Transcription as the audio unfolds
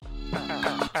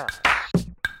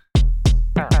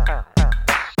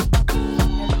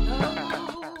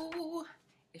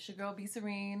girl, Be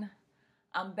Serene.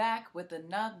 I'm back with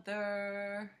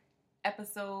another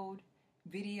episode,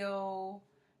 video,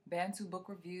 Bantu book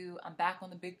review. I'm back on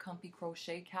the big comfy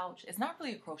crochet couch. It's not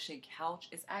really a crochet couch.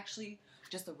 It's actually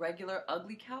just a regular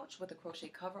ugly couch with a crochet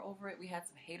cover over it. We had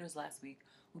some haters last week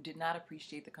who did not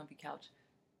appreciate the comfy couch.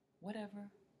 Whatever.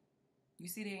 You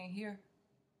see they ain't here.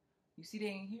 You see they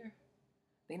ain't here.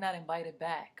 They not invited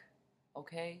back.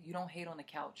 Okay? You don't hate on the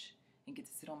couch and get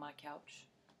to sit on my couch.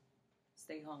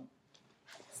 Stay home.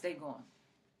 Stay gone.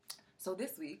 So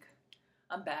this week,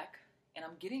 I'm back and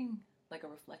I'm getting like a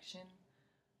reflection.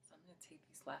 So I'm going to take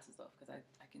these glasses off because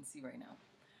I can see right now.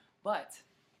 But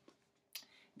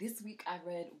this week I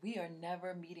read We Are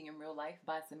Never Meeting in Real Life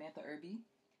by Samantha Irby.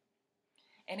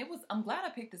 And I'm glad I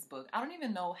picked this book. I don't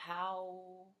even know how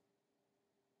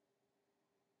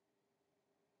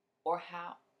or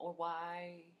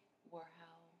why or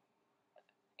how.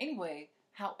 Anyway,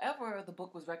 however the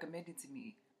book was recommended to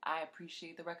me, I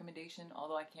appreciate the recommendation,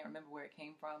 although I can't remember where it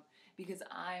came from, because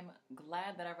I'm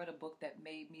glad that I read a book that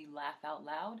made me laugh out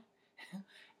loud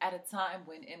at a time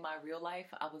when in my real life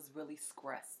I was really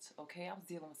stressed, okay? I was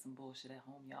dealing with some bullshit at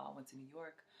home, y'all. I went to New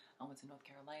York, I went to North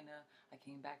Carolina, I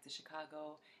came back to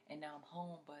Chicago, and now I'm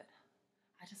home, but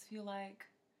I just feel like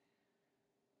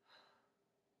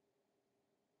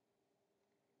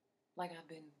I've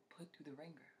been put through the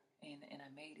ringer and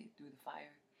I made it through the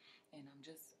fire. And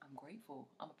I'm grateful.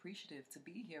 I'm appreciative to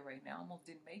be here right now. I almost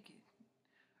didn't make it.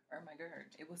 Oh my God.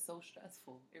 It was so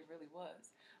stressful. It really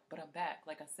was. But I'm back.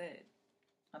 Like I said,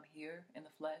 I'm here in the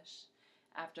flesh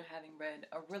after having read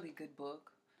a really good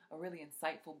book, a really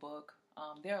insightful book.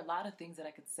 There are a lot of things that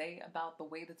I could say about the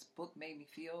way this book made me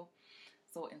feel.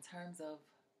 So in terms of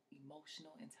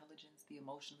emotional intelligence, the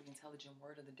emotionally intelligent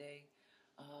word of the day,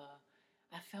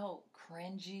 I felt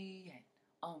cringy and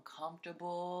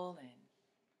uncomfortable and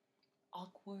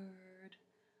awkward,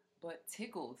 but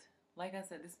tickled. Like I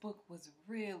said, this book was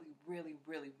really, really,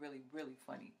 really, really, really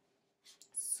funny.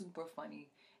 Super funny.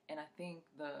 And I think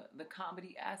the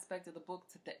comedy aspect of the book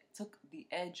took the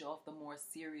edge off the more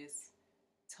serious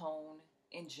tone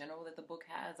in general that the book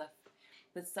has.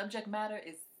 The subject matter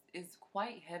is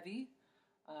quite heavy,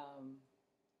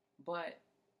 but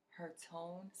her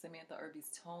tone, Samantha Irby's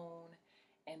tone,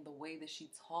 and the way that she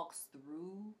talks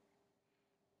through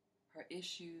her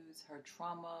issues, her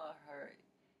trauma, her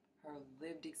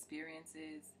lived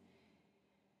experiences,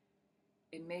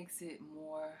 it makes it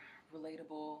more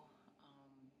relatable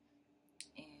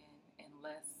and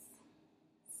less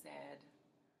sad.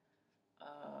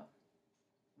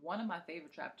 One of my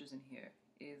favorite chapters in here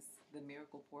is the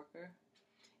Miracle Porker.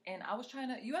 And I was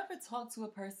you ever talk to a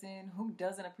person who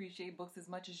doesn't appreciate books as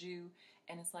much as you,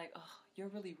 and it's like, oh, you're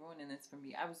really ruining this for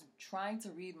me. I was trying to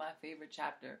read my favorite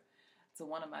chapter to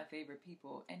one of my favorite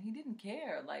people, and he didn't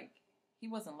care. Like, he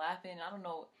wasn't laughing. I don't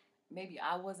know, maybe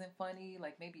I wasn't funny,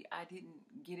 like maybe I didn't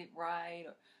get it right,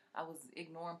 or I was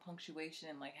ignoring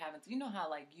punctuation, like having to, you know how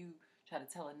like you try to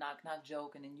tell a knock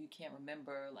joke and then you can't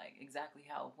remember like exactly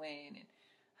how it went, and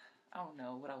I don't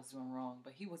know what I was doing wrong,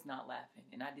 but he was not laughing,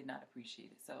 and I did not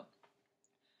appreciate it. So,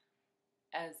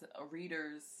 as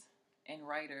readers and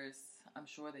writers, I'm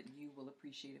sure that you will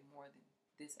appreciate it more than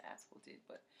this asshole did.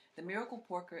 But The Miracle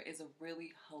Porker is a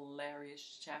really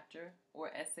hilarious chapter or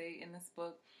essay in this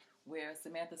book where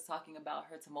Samantha's talking about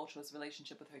her tumultuous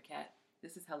relationship with her cat.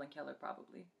 This is Helen Keller,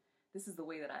 probably. This is the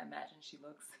way that I imagine she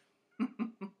looks.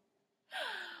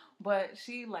 But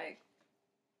she,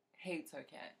 hates her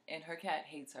cat, and her cat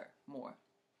hates her more.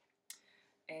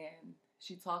 And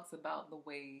she talks about the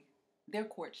way their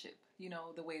courtship,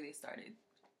 the way they started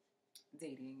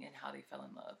dating and how they fell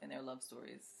in love, and their love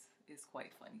story is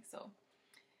quite funny. So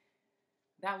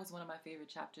that was one of my favorite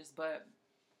chapters. But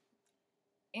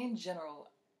in general,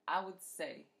 I would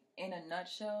say, in a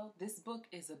nutshell, this book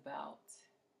is about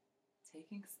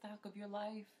taking stock of your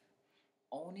life,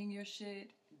 owning your shit,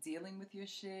 dealing with your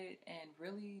shit, and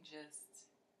really just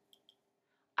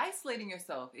isolating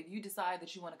yourself if you decide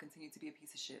that you want to continue to be a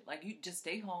piece of shit. Like, you just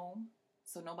stay home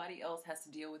so nobody else has to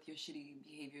deal with your shitty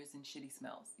behaviors and shitty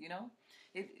smells,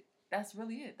 That's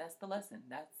really it. That's the lesson.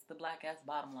 That's the black-ass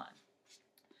bottom line.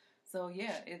 So,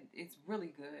 yeah, it's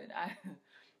really good. I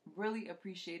really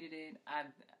appreciated it. I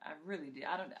really did.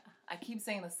 I keep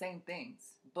saying the same things,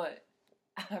 but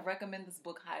I recommend this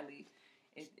book highly.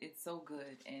 It's so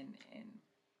good, and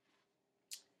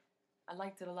I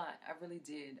liked it a lot. I really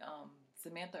did.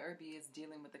 Samantha Irby is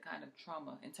dealing with the kind of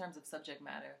trauma in terms of subject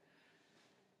matter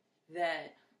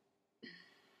that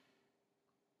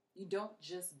you don't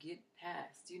just get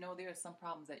past. There are some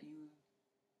problems that you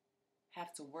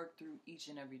have to work through each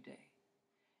and every day.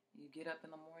 You get up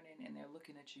in the morning and they're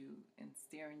looking at you and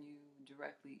staring you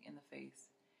directly in the face.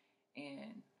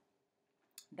 And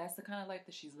that's the kind of life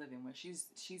that she's living, where she's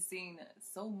seen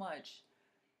so much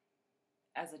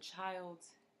as a child,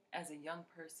 as a young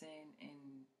person,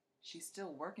 and she's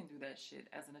still working through that shit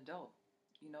as an adult.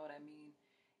 You know what I mean?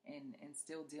 And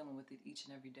still dealing with it each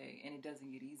and every day, and it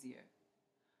doesn't get easier.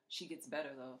 She gets better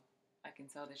though. I can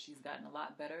tell that she's gotten a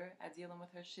lot better at dealing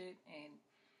with her shit, and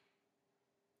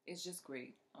it's just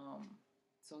great.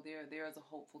 So there is a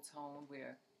hopeful tone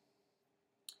where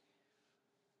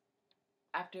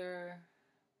after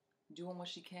doing what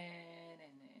she can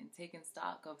and taking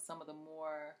stock of some of the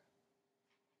more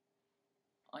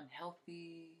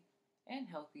unhealthy and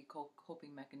healthy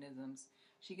coping mechanisms,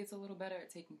 she gets a little better at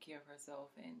taking care of herself.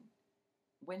 And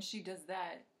when she does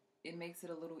that, it makes it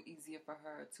a little easier for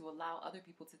her to allow other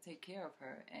people to take care of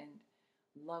her and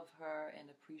love her and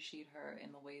appreciate her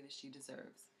in the way that she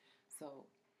deserves. So,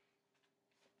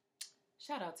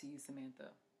 shout out to you, Samantha.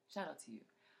 Shout out to you.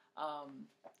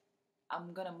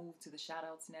 I'm going to move to the shout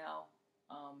outs now.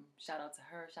 Shout out to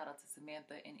her, shout out to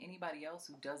Samantha, and anybody else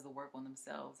who does the work on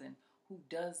themselves and who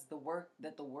does the work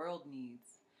that the world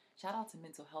needs. Shout out to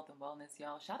mental health and wellness,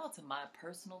 y'all. Shout out to my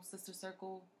personal sister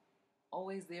circle,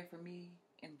 always there for me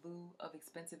in lieu of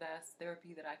expensive ass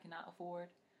therapy that I cannot afford.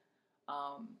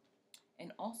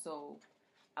 And also,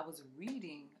 I was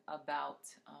reading about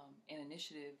an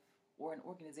initiative or an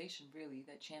organization really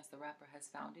that Chance the Rapper has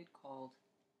founded called,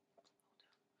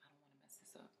 I don't want to mess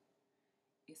this up.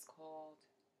 It's called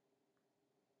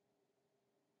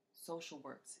Social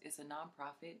Works. It's a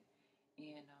nonprofit,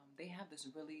 and they have this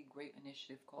really great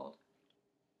initiative called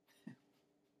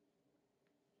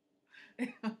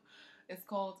it's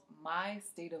called My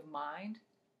State of Mind,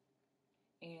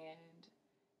 and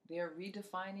they're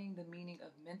redefining the meaning of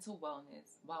mental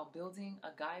wellness while building a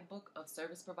guidebook of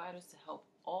service providers to help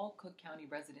all Cook County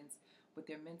residents with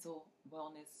their mental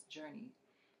wellness journey.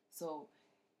 So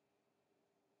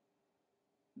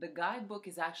the guidebook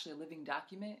is actually a living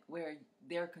document where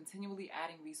they're continually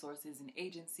adding resources and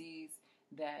agencies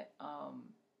that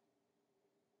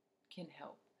can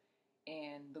help.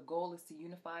 And the goal is to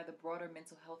unify the broader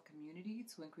mental health community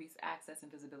to increase access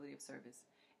and visibility of service.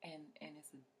 And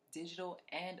it's a digital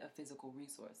and a physical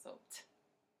resource. So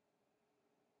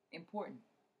important.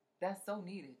 That's so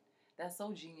needed. That's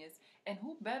so genius. And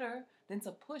who better than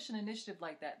to push an initiative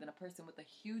like that than a person with a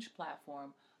huge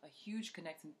platform, a huge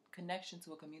connection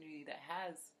to a community that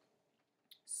has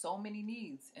so many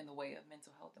needs in the way of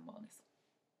mental health and wellness.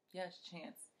 Yes,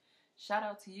 Chance. Shout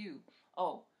out to you.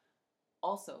 Oh,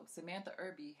 also, Samantha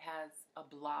Irby has a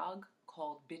blog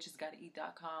called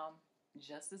bitchesgottaeat.com,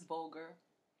 just as vulgar,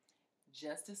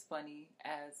 just as funny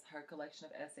as her collection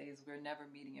of essays, We're Never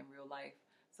Meeting in Real Life.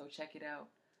 So check it out.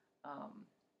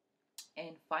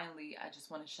 And finally, I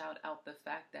just want to shout out the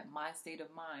fact that My State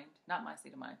of Mind, not My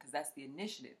State of Mind, because that's the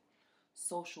initiative,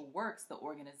 Social Works, the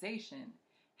organization,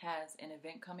 has an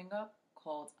event coming up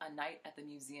called A Night at the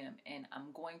Museum. And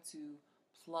I'm going to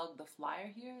plug the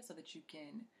flyer here so that you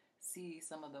can see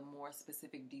some of the more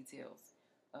specific details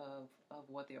of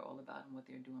what they're all about and what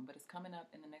they're doing. But it's coming up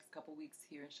in the next couple weeks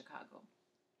here in Chicago.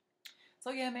 So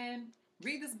yeah, man,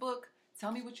 read this book.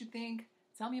 Tell me what you think.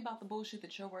 Tell me about the bullshit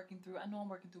that you're working through. I know I'm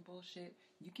working through bullshit.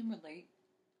 You can relate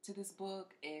to this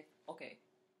book okay,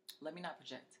 let me not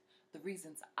project. The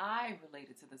reasons I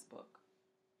related to this book.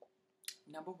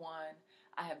 Number one,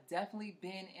 I have definitely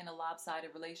been in a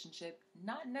lopsided relationship,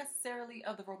 not necessarily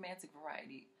of the romantic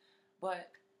variety,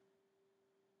 but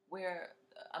where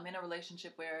I'm in a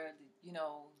relationship where,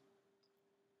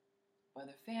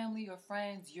 whether family or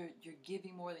friends, you're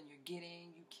giving more than you're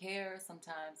getting. You care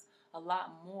sometimes a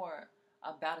lot more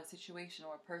about a situation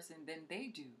or a person than they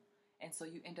do. And so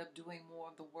you end up doing more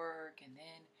of the work, and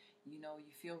then,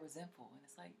 you feel resentful. And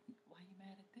it's like, why are you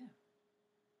mad at them?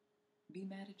 Be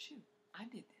mad at you. I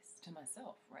did this to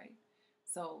myself, right?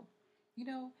 So,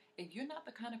 if you're not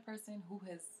the kind of person who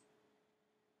has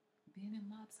been in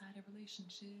lopsided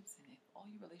relationships, and if all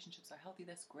your relationships are healthy,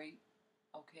 that's great.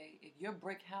 Okay? If your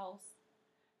brick house,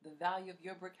 the value of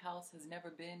your brick house has never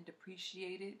been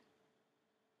depreciated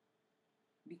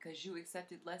because you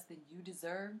accepted less than you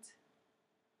deserved,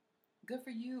 good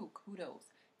for you. Kudos.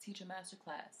 Teach a master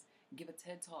class. Give a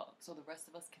TED Talk so the rest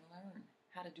of us can learn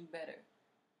how to do better.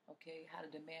 Okay? How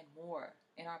to demand more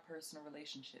in our personal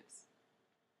relationships.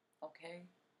 Okay?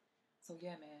 So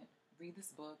yeah, man. Read this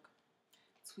book.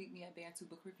 Tweet me at Bantu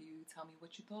Book Review. Tell me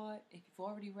what you thought. If you've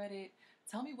already read it,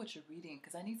 tell me what you're reading,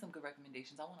 because I need some good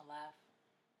recommendations. I want to laugh.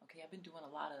 Okay? I've been doing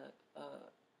a lot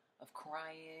of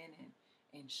crying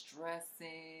and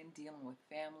stressing, dealing with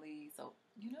family. So,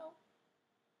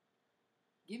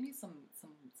 Give me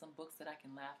some books that I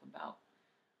can laugh about.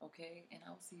 Okay, and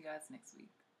I will see you guys next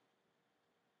week.